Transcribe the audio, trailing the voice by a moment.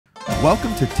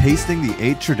Welcome to Tasting the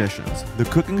 8 Traditions, the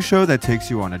cooking show that takes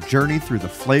you on a journey through the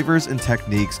flavors and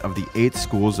techniques of the 8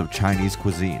 schools of Chinese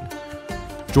cuisine.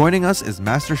 Joining us is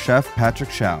Master Chef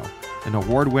Patrick Shao, an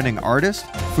award-winning artist,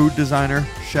 food designer,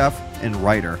 chef, and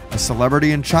writer. A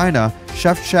celebrity in China,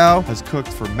 Chef Shao has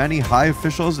cooked for many high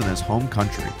officials in his home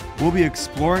country. We'll be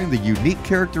exploring the unique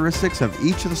characteristics of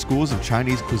each of the schools of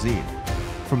Chinese cuisine,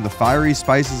 from the fiery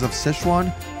spices of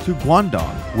Sichuan to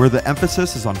Guangdong, where the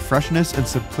emphasis is on freshness and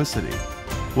simplicity.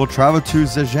 We'll travel to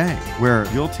Zhejiang,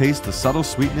 where you'll taste the subtle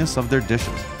sweetness of their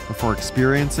dishes before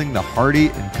experiencing the hearty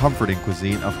and comforting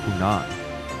cuisine of Hunan.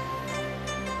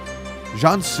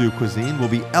 Jiangsu cuisine will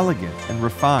be elegant and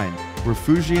refined, where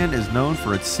Fujian is known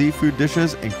for its seafood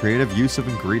dishes and creative use of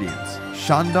ingredients.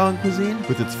 Shandong cuisine,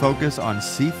 with its focus on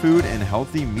seafood and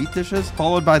healthy meat dishes,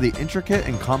 followed by the intricate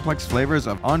and complex flavors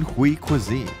of Anhui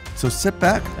cuisine. So sit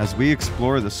back as we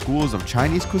explore the schools of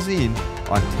Chinese cuisine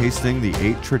on Tasting the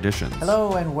 8 Traditions.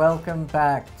 Hello and welcome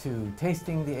back to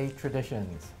Tasting the 8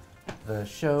 Traditions, the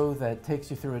show that takes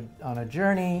you on a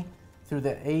journey through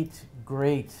the 8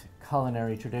 great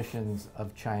culinary traditions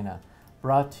of China.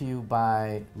 Brought to you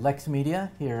by LexMedia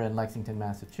here in Lexington,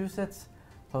 Massachusetts,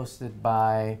 hosted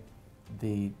by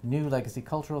the New Legacy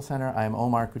Cultural Center. I'm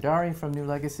Omar Kudari from New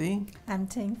Legacy. I'm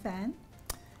Ting Fan.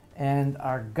 And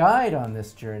our guide on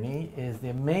this journey is the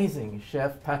amazing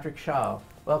Chef Patrick Shao.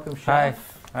 Welcome, Chef.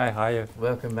 Hi, how are you?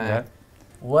 Welcome back. Yeah.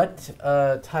 What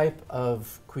type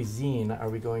of cuisine are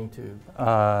we going to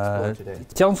explore today?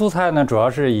 江苏菜呢，主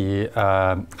要是以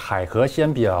海河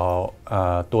鲜比较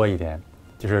多一点，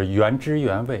就是原汁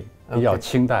原味，比较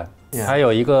清淡。还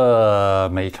有一个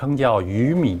美称叫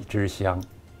鱼米之香。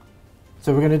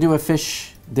So we're going to do a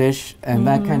fish dish, and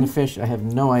that kind of fish, I have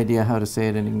no idea how to say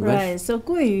it in English. Right, so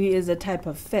guiyu is a type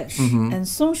of fish, and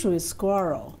songshu is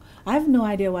squirrel. I have no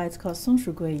idea why it's called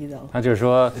songshu guiyu though. 它就是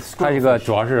说，它这个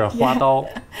主要是花刀，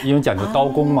因为讲究刀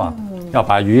工嘛，要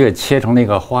把鱼给切成那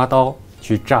个花刀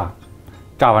去炸，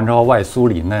炸完之后外酥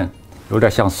里嫩，有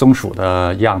点像松鼠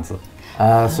的样子。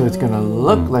So it's going to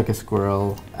look like a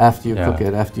squirrel after you cook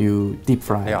it, after you deep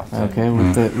fry it. Okay,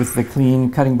 with the clean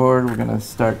cutting board, we're going to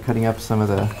start cutting up some of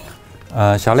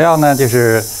the 小料呢就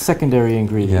是 secondary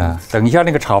ingredients. 等一下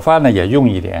那个炒饭呢也用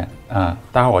一点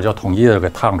待会儿我就统一的给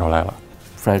烫出来了。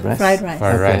Fried rice. Fried rice.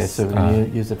 Fried Okay, rice. so we're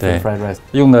going to use it for fried rice.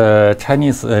 用的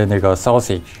Chinese 那个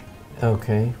sausage.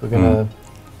 Okay, we're going to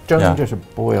just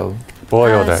boil.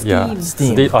 Boiled, steam.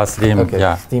 Steam. Okay,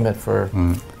 Yeah. steam it for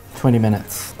 20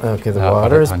 minutes. Okay, the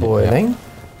water is boiling.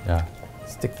 Yeah.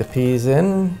 Stick the peas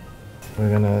in. We're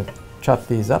going to chop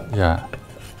these up. Yeah.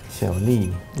 小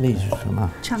粒是什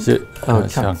么? Chunk. Oh,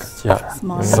 chunks. Yeah.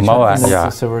 Small ones. Yeah.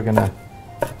 So we're going to,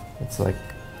 it's like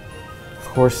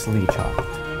coarsely chopped.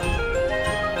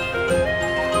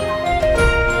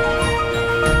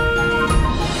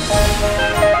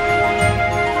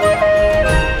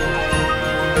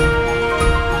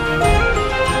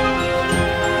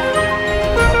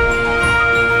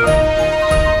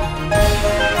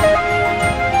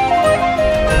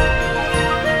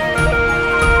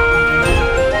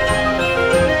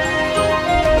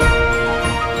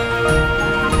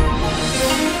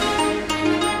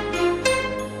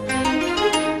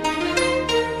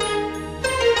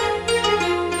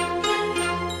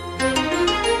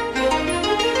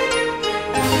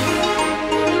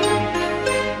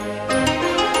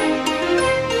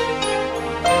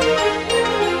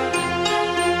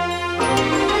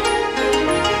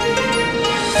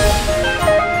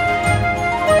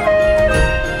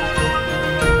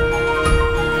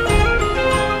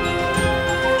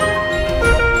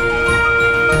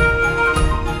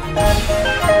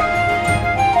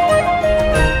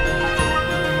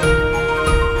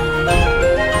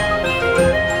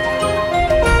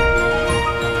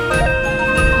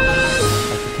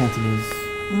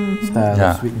 Cantonese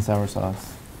style sweet and sour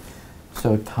sauce.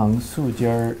 So tang su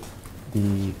jier,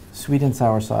 the sweet and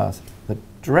sour sauce, the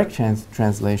direct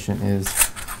translation is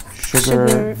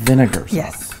sugar vinegar sauce.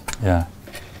 Yes. Yeah.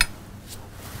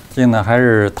 这呢还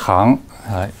是糖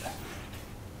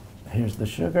Here's the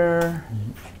sugar.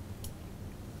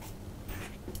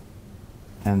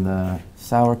 And the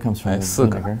sour comes from the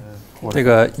vinegar. 这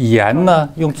个盐呢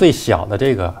用最小的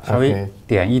这个稍微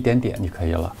点一点点就可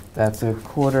以了。That's a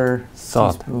quarter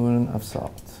teaspoon of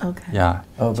salt. Okay. Yeah.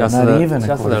 Oh, but not even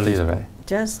a quarter little bit.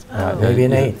 Just maybe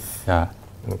an eighth. Yeah.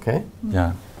 Okay.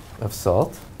 Yeah. Of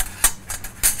salt.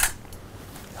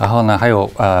 然后呢还有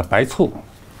白醋。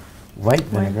White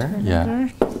vinegar. Yeah.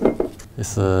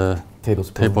 It's a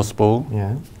tablespoon.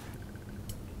 Yeah.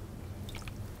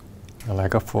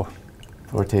 Like a 4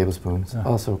 tablespoons.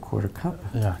 Also a quarter cup.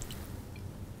 Yeah.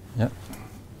 Yeah.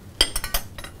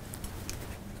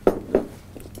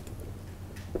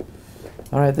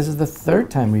 All right, this is the third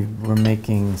time we're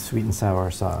making sweet and sour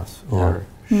sauce or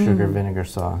sugar vinegar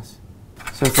sauce.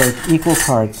 So it's like equal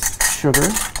parts sugar,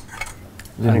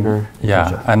 vinegar,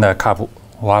 and a cup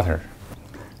water.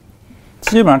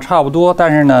 基本上差不多，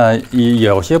但是呢，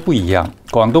有些不一样。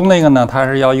广东那个呢，它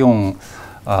是要用，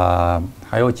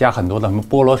还有加很多的什么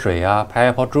菠萝水呀、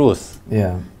pineapple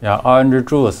juice，orange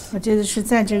juice。我觉得是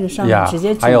在这个上面直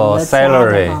接还有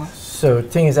celery。 So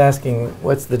Ting is asking,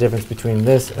 what's the difference between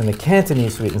this and the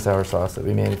Cantonese sweet and sour sauce that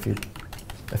we made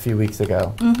a few weeks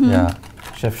ago? Yeah.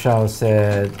 Chef Shao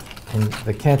said, in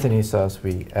the Cantonese sauce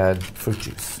we add fruit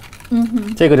juice.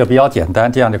 这个就比较简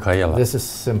单，这样就可以了。 This is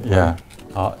simple. Yeah.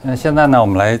 好，那现在呢，我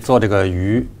们来做这个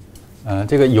鱼。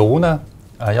这个油呢，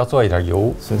要做一点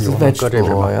油。 So this is vegetable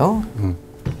oil.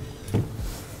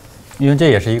 因为这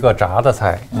也是一个炸的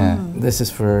菜。This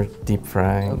is for deep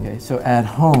frying. Okay, so at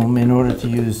home, in order to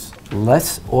use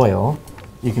less oil,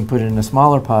 you can put it in a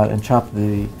smaller pot and chop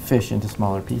the fish into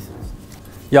smaller pieces.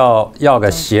 要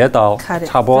个斜刀，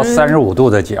差不多35度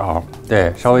的角，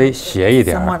对，稍微斜一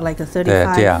点。 Somewhat like a 对，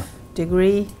这样。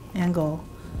 35-degree angle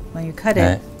when you cut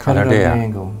it. Cut it at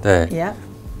an angle. 对。 Yeah.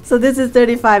 So this is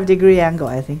 35-degree angle.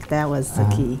 I think that was the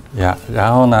key. Yeah.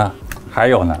 然后呢，还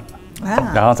有呢，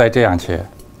然后再这样切。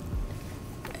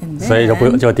 所以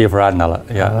就 different 了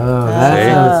 ，Yeah. Oh,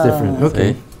 that's how it's different.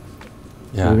 Okay.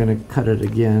 Yeah. So we're gonna cut it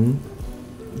again.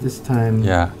 This time.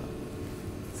 Yeah.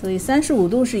 所以35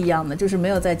度是一样的，就是没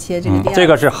有再切这个第二。这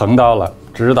个是横刀了，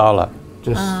直刀了。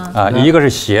Just 一个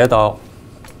是斜刀，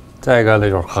再一个那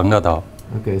种横的刀。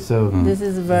 Okay, so this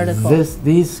is vertical.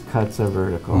 These cuts are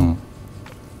vertical.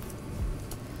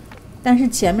 但是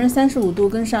前面35度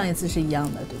跟上一次是一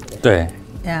样的，对不对？对。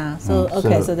 Yeah. So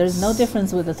so there's no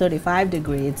difference with the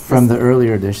 35-degree. It's from the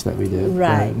earlier dish that we did.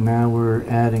 Right. But now we're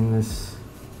adding this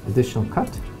additional cut.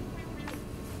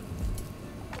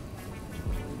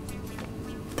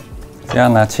 这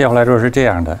样呢，切回来之后是这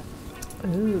样的。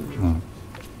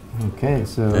 Okay,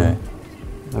 so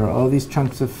there are all these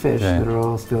chunks of fish that are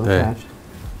all still attached.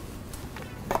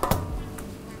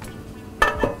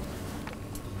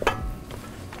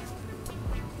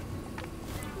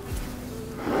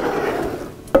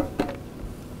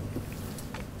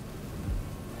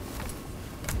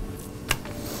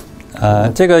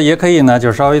 这个也可以呢，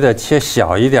就稍微的切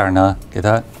小一点呢，给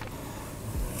它。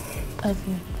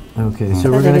 Okay, so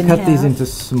we're going to cut these into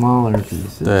smaller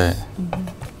pieces. 对。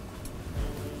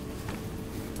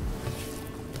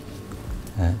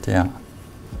这样。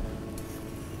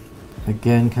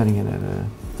 Again, cutting it at a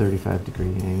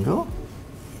 35-degree angle.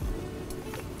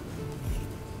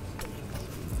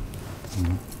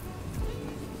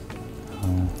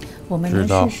 我们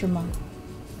能试试吗？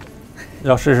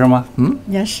要试试吗？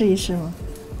你要试一试吗？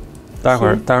待会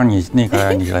儿你那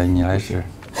个你来试。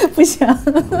不想。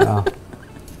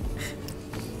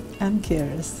I'm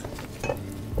curious.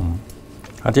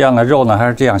 这样的肉呢，还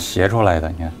是这样斜出来的，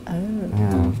你看。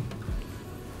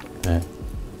对。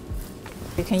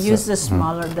 You can use the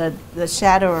smaller, the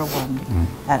shallower one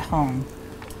at home.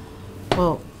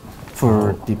 Well,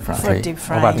 for deep frying. For deep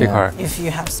frying, 我把这块 if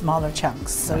you have smaller chunks,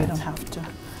 so you don't have to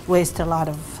waste a lot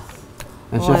of.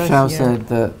 And Chef Shao said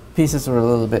the pieces were a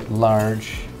little bit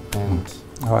large and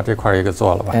我把这块一个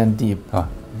做了吧。 and deep,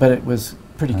 but it was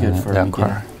pretty good for a 2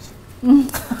块。 beginner.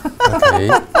 OK。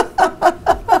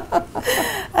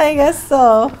 I guess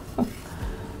so.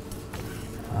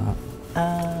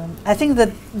 I think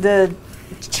the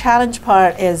challenge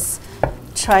part is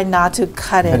try not to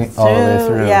cut it all the way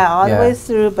through. Yeah, all the way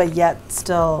through, but yet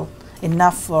still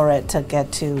enough for it to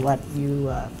get to what you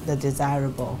the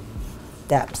desirable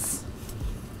depths.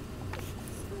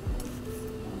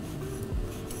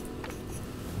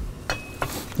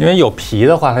 因为有皮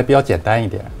的话，它比较简单一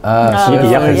点，皮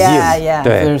也很硬。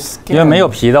对， 因为没有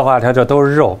皮的话，它这都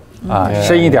是肉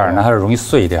深一点呢，它就容易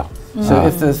碎掉。 So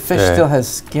if the fish still has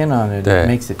skin on it, it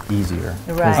makes it easier.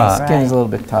 Right, the skin is a little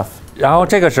bit tough. 然后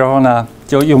这个时候呢，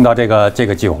就用到这个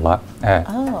酒了，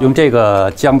用这个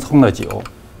姜葱的酒。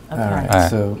 Alright,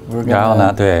 so we're 然后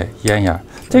呢，对，腌一下，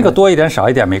这个多一点少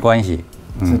一点没关系。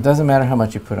 So it doesn't matter how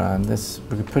much you put on this.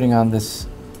 We're putting on this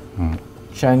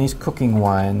Chinese cooking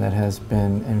wine that has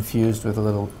been infused with a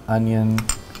little onion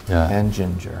and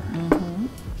ginger.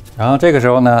 然后这个时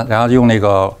候呢，然后用那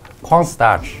个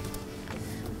cornstarch。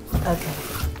 Okay.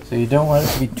 So you don't want it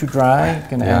to be too dry.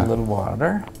 You're going to add a little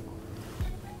water.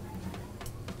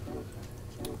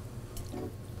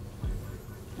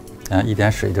 一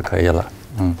点水就可以了。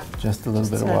 Just a little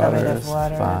bit of a little water bit of is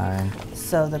water. fine.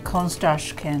 So the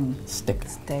cornstarch can Stick.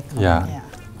 Yeah.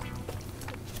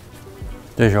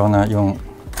 这时候呢，用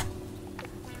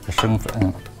生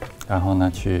粉，然后呢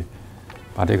去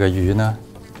把这个鱼呢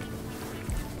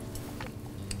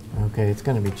Okay, it's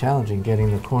going to be challenging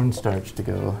getting the cornstarch to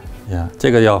go. Yeah， 这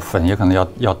个粉也可能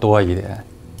要多一点。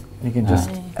You can just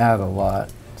add a lot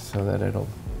so that it'll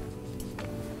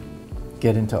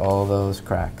get into all those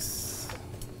cracks.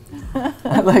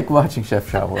 I like watching Chef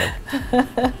Shao work.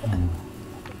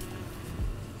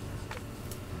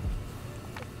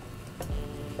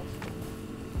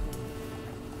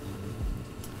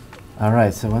 All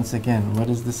right, so once again, what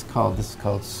is this called? This is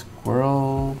called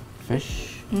squirrel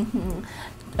fish?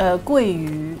 Gui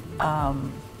yu, I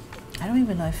don't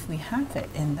even know if we have it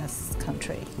in this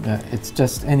country. It's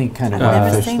just any kind of I've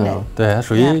never fish, seen though. it. 对，它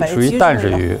属 Yeah, but 于 it's 淡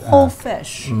水 usually 鱼 the whole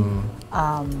fish Mm.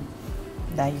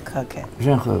 that you cook it.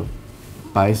 任何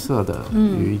白色的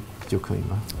鱼就可以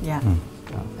吗？ Yeah.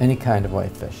 Any kind of white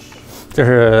fish. 就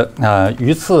是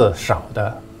鱼刺少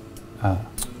的，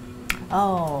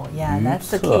 Oh, yeah, 鱼 that's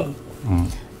the 刺。 key. 嗯，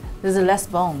 There's less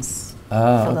bones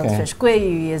Oh, for those okay. fish. Gui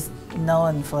yu is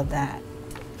known for that.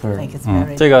 For- Like it's 嗯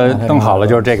very 这个弄好了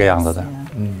就是这个样子的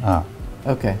yeah. 啊。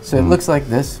 Okay, so it looks like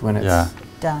this when it's Yeah.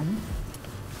 Done.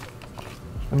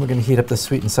 And we're going to heat up the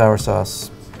sweet and sour sauce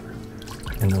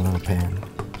in the little pan.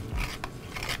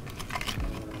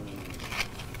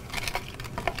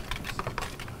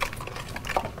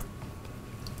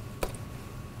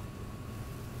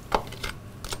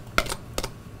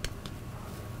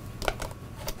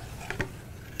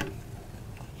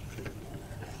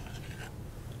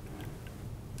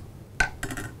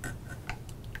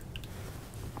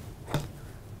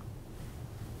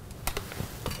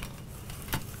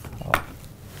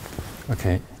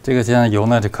 OK， 这个现在油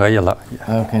呢就可以了。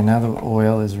 Okay, now the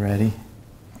oil is ready.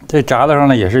 这炸的时候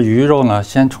呢，也是鱼肉呢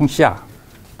先冲下，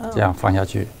这样放下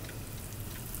去。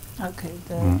 Okay.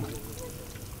 The,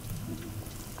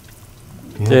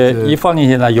 这一放进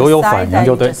去呢，油有反应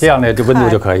就对，这样的这温度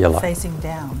就可以了。 Facing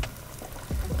down.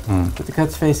 Put the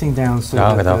cuts facing down so 然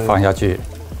后 that 给它 the 放下去。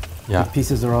 the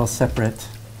pieces are all separate.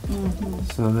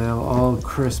 So they'll all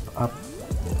crisp up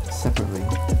separately.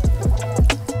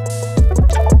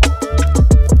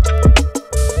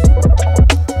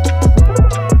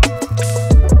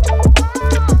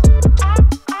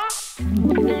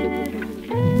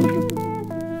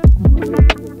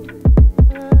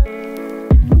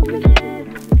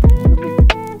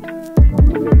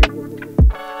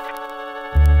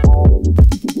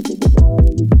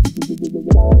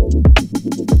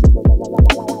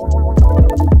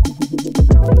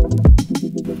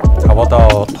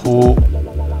 About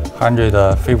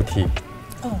 250.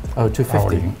 Oh,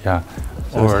 250. Yeah.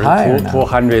 So it's Or higher now.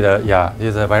 200. Yeah,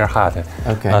 it's very hot.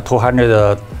 Okay.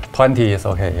 220 is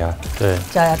okay. Yeah. 对。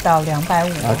就要到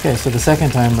250. Okay, so the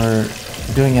second time we're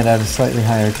doing it at a slightly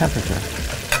higher temperature.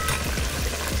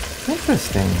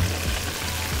 Interesting.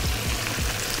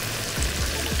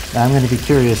 Now I'm going to be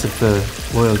curious if the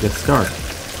oil gets dark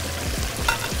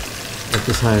at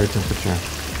this higher temperature.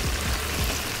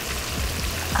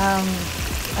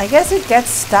 I guess it gets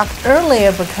stuck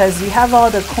earlier because you have all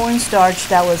the cornstarch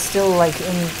that was still like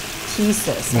in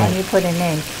pieces when you put it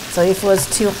in. So if it was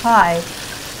too high,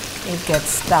 it gets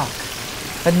stuck.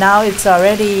 But now it's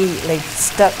already like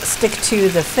stick to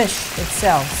the fish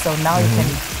itself. So now you can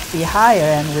be higher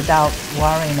and without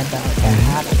worrying about that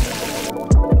happening.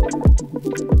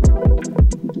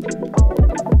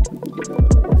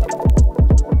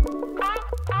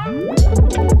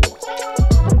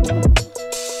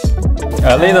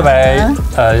 Little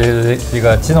bit 一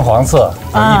个金黄色，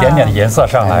有一点点的颜色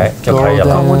上来就可以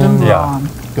了。 Golden Yeah. brown.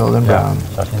 Golden brown.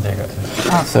 小心这个。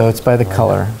 So it's by the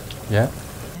color. Yeah.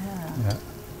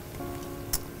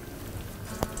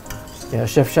 Yeah,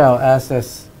 Chef Shao asked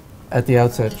us at the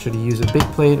outset, should he use a big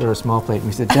plate or a small plate? And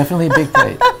we said, definitely a big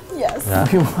plate. Yes.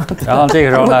 We want 然后这个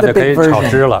时候呢 I want 就 the 可以 big 炒 version.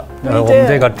 汁了。我们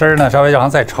这个汁儿呢稍微让它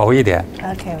再稠一点。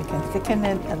 Okay, we can thicken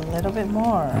it a little bit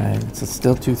more. Right, so it's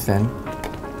still too thin.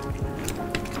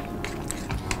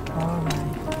 Oh my.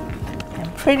 And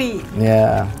pretty.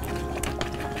 Yeah.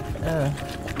 Uh,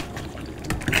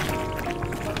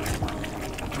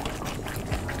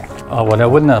 我的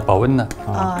温呢保温呢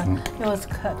it was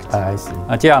cooked. I see.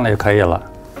 这样呢就可以了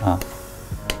啊。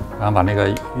然后把那个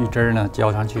鱼汁儿呢浇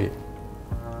上去。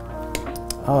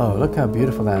 Oh, look how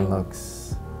beautiful that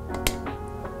looks.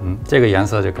 这个颜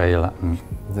色就可以了。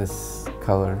 This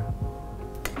color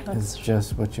is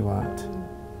just what you want.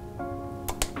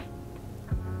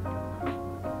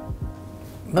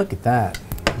 Look at that.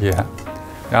 Yeah.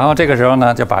 然后这个时候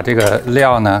呢就把这个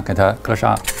料呢给它搁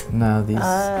上， Now these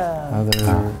other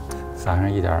撒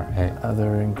上一点儿，哎，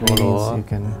 other ingredients you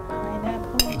can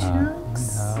Pineapple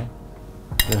chunks.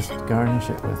 just garnish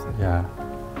it with it. Yeah.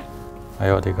 还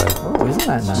有这个 Oh, isn't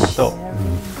that nice? 豆，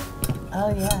 Oh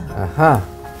yeah. Aha.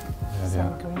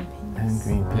 Some green peas. And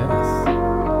green peas.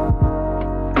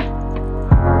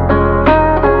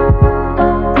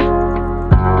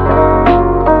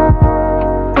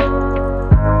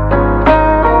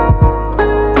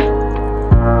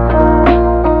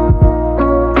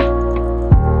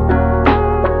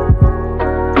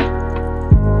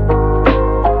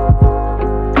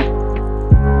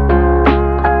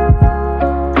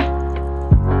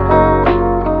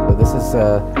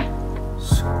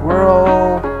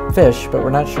 Squirrel fish, but we're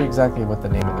not sure exactly what the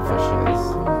name of the fish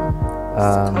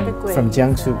is. From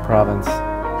Jiangsu province.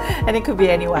 And it could be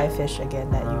any white fish again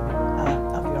that you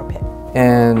of your pick.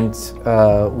 And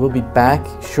we'll be back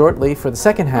shortly for the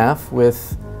second half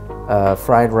with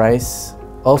fried rice,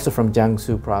 also from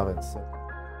Jiangsu province.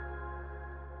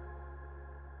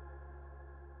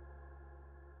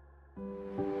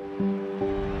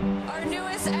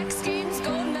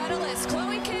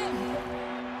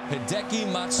 Hideki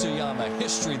Matsuyama,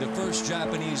 history, the first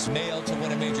Japanese male to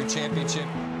win a major championship.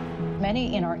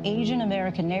 Many in our Asian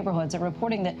American neighborhoods are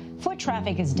reporting that foot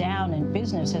traffic is down and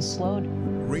business has slowed.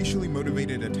 Racially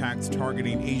motivated attacks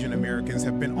targeting Asian Americans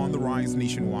have been on the rise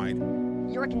nationwide.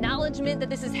 Your acknowledgement that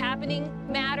this is happening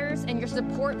matters, and your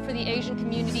support for the Asian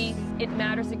community, it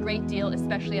matters a great deal,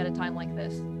 especially at a time like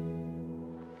this.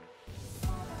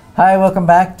 Hi, welcome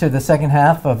back to the second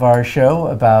half of our show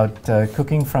about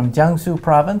cooking from Jiangsu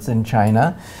province in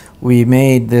China. We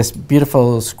made this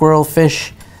beautiful squirrel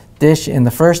fish dish in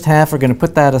the first half. We're going to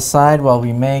put that aside while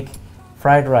we make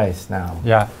fried rice now.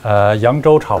 Yeah, 扬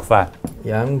州炒饭.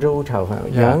 扬州炒饭.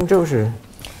 Yangzhou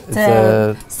is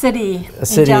a city in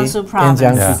Jiangsu province.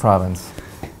 In Jiangsu province.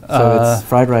 So it's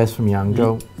fried rice from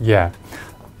Yangzhou. Yeah.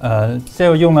 这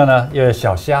个用的呢，有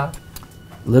小虾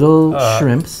Little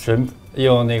shrimps. Shrimp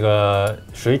用那个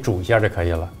水煮一下就可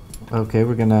以了。 Okay,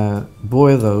 we're gonna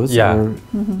boil those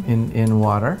in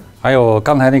water. 还有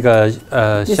刚才那个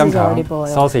香肠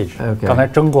sausage， 刚才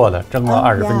蒸过的，蒸了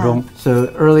20分钟。 So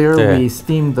earlier we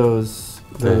steamed those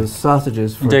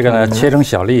sausages for 这个呢切成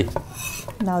小粒。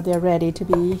 Now they're ready to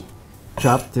be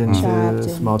chopped into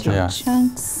small chunks.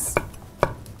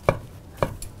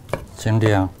 切成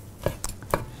这样。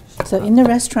 So in the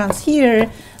restaurants here,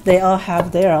 they all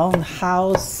have their own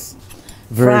house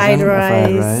version fried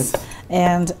rice.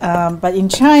 And but in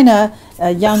China,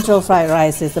 Yangzhou fried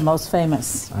rice is the most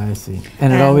famous. I see.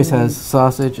 And it always has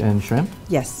sausage and shrimp?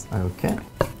 Yes. Okay.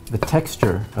 The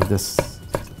texture of this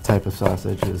type of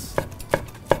sausage is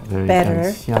very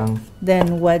better young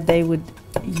than what they would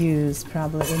use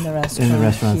probably in the restaurant. In the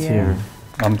restaurants here.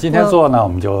 我们今天做呢，我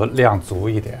们就量足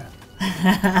一点。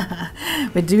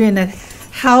 We're doing a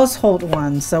household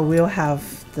one, so we'll have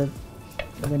the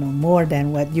more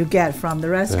than what you get from the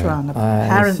restaurant,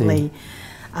 apparently.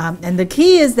 And the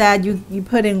key is that you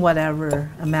put in whatever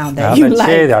amount that you like.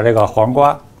 切一点这个黄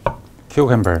瓜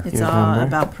cucumber. It's all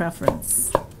about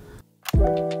preference.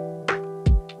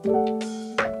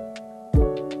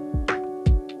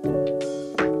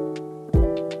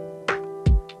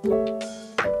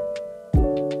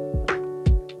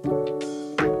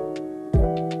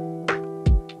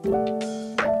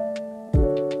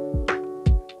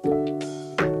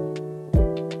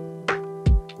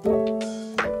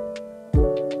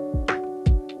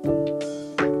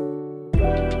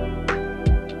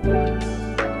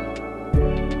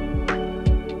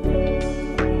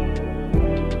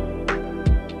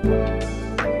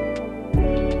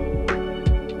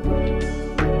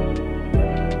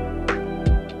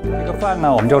饭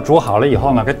呢，我们就煮好了以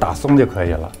后呢，给打松就可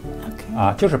以了。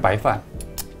啊，就是白饭。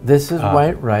 This is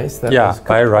white rice that was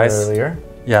cooked earlier.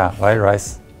 Yeah, white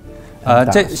rice.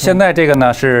 这现在这个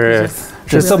呢是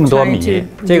这么多米，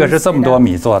这个是这么多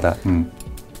米做的，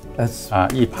啊，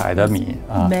一排的米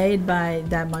啊。Made by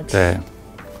that much. 对。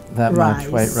 That much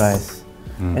white rice.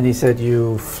 And he said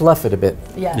you fluff it a bit.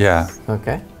 Yes. Yeah.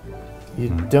 Okay. You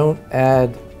don't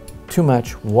add too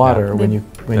much water when you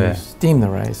steam the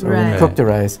rice or when you cook the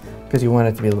rice, because you want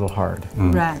it to be a little hard.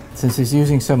 Right. Since he's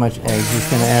using so much egg, he's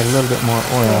going to add a little bit more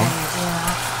oil.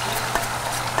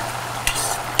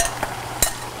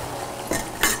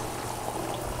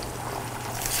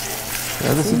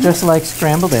 So this is just like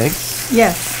scrambled eggs.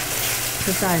 Yes,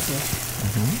 precisely.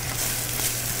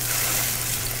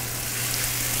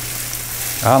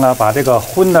 然后呢，把这个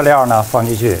荤的料呢放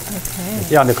进去，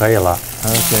这样就可以了。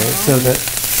 Okay, so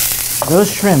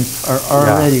those shrimp are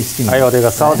already steamed. 还有这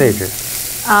个 sausage.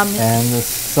 And the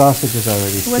sausage is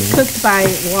already steamed. It was cooked by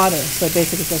water, so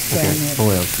basically just drain it.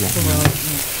 Boiled,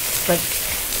 But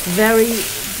very,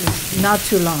 not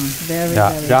too long. Very,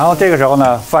 very. 然后这个时候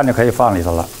呢，饭就可以放里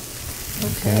头了。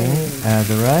 Okay, add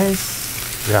the rice.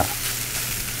 Yeah.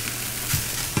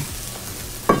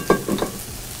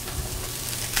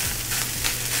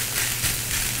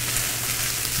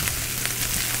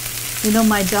 You know,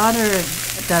 my daughter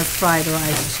does fried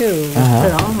rice too with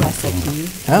her own recipe.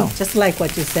 Oh. Just like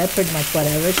what you said, pretty much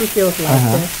whatever she feels like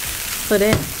to put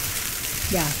in.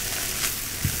 Yeah.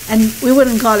 And we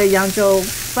wouldn't call it Yangzhou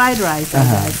fried rice, I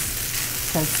guess,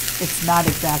 because it's not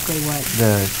exactly what.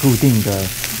 固定的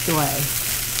对。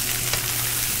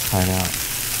材料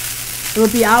It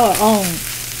would be our own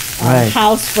Right.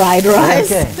 house fried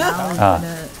rice. Okay.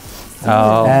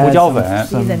 Now 胡椒粉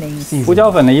Seasoning. 胡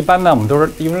椒粉呢，一般呢我们都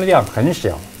是因为量很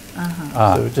小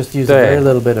啊 So just use a 对 very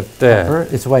little bit of 对 pepper.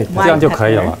 It's white 这样就可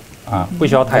以了啊，不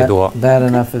需要太多。 That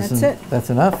enough is That's it. That's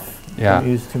enough. Yeah. Don't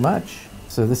use too much.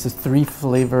 So this is 3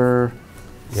 flavor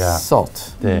Yeah.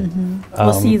 salt 对，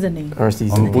 Or seasoning. or 我们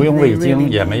seasoning. 不用味 They 精， really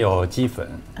也没有鸡粉，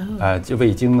就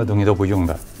味精的东西都不用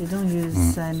的。 We don't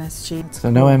use MSG.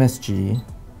 So no MSG.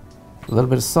 A little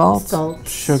bit of salt, Salt,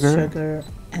 sugar.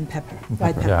 and pepper.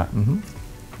 White pepper. Yeah.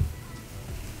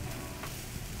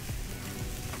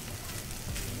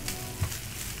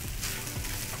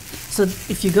 So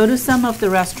if you go to some of the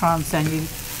restaurants and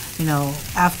you know,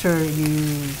 after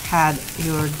you had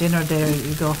your dinner there,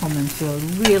 you go home and feel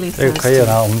really 这个可以 thirsty.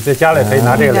 呢，我们在家里可以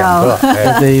拿这个2个，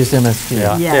哎 They use MSG. 对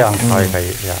呀， Yes. 这样可以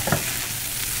呀。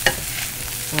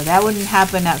 So that wouldn't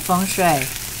happen at feng shui.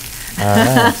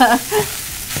 Alright.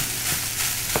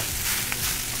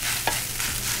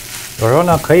 有时候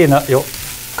呢，可以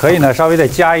呢，稍微再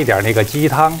加一点那个鸡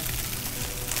汤，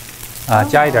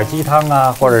加一点鸡汤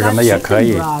啊，或者什么也可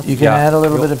以。 You can add a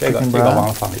little bit of 这个 chicken 这个忘 broth.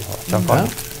 了放里头，全放里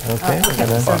头。 Okay.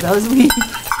 So those we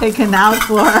taken out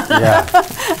for Yeah.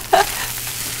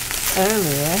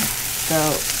 earlier. So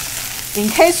in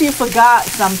case you forgot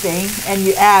something and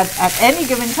you add at any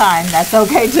given time, that's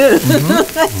okay too.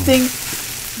 I think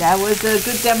that was a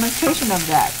good demonstration of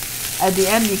that. At the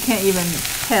end, you can't even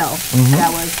tell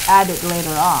that was added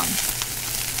later on.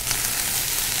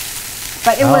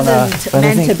 But it wasn't but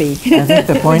I meant to think- be. I think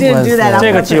the We point didn't was do that that- on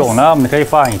这个 purpose. 酒呢，我们可以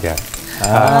放一点。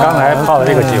刚才泡的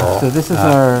这个 So 酒， this is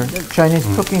our Chinese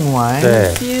cooking wine.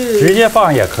 对， Infused. 直接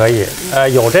放也可以。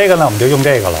有这个呢，我们就用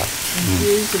这个了。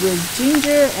 Infused with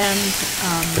ginger and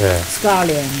对，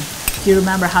 scallion. Do you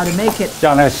remember how to make it? 这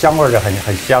样那个香味儿就很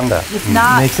香的。 If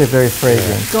not, Makes it very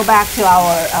fragrant. go back to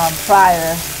our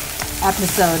prior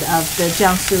episode of the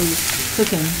Jiangsu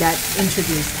cooking that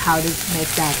introduced how to make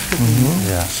that cooking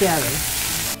Yeah. sherry.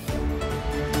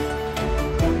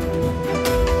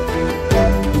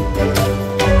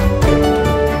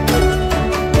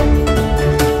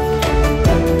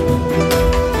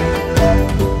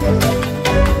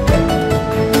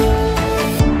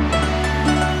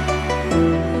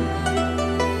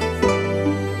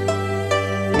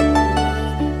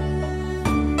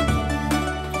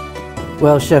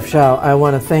 Well, Chef Shao, I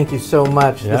want to thank you so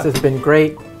much. Yeah. This has been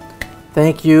great.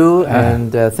 Thank you,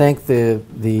 and thank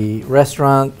the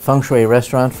restaurant, Feng Shui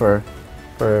Restaurant, for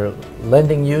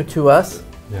lending you to us.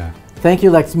 Yeah. Thank you,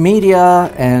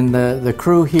 LexMedia, and the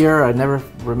crew here. I never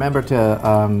remember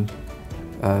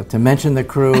to mention the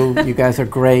crew. You guys are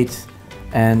great.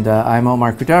 And I'm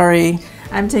Omar Kudari.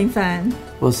 I'm Ting Fan.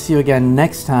 We'll see you again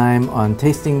next time on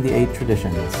Tasting the 8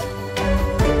 Traditions.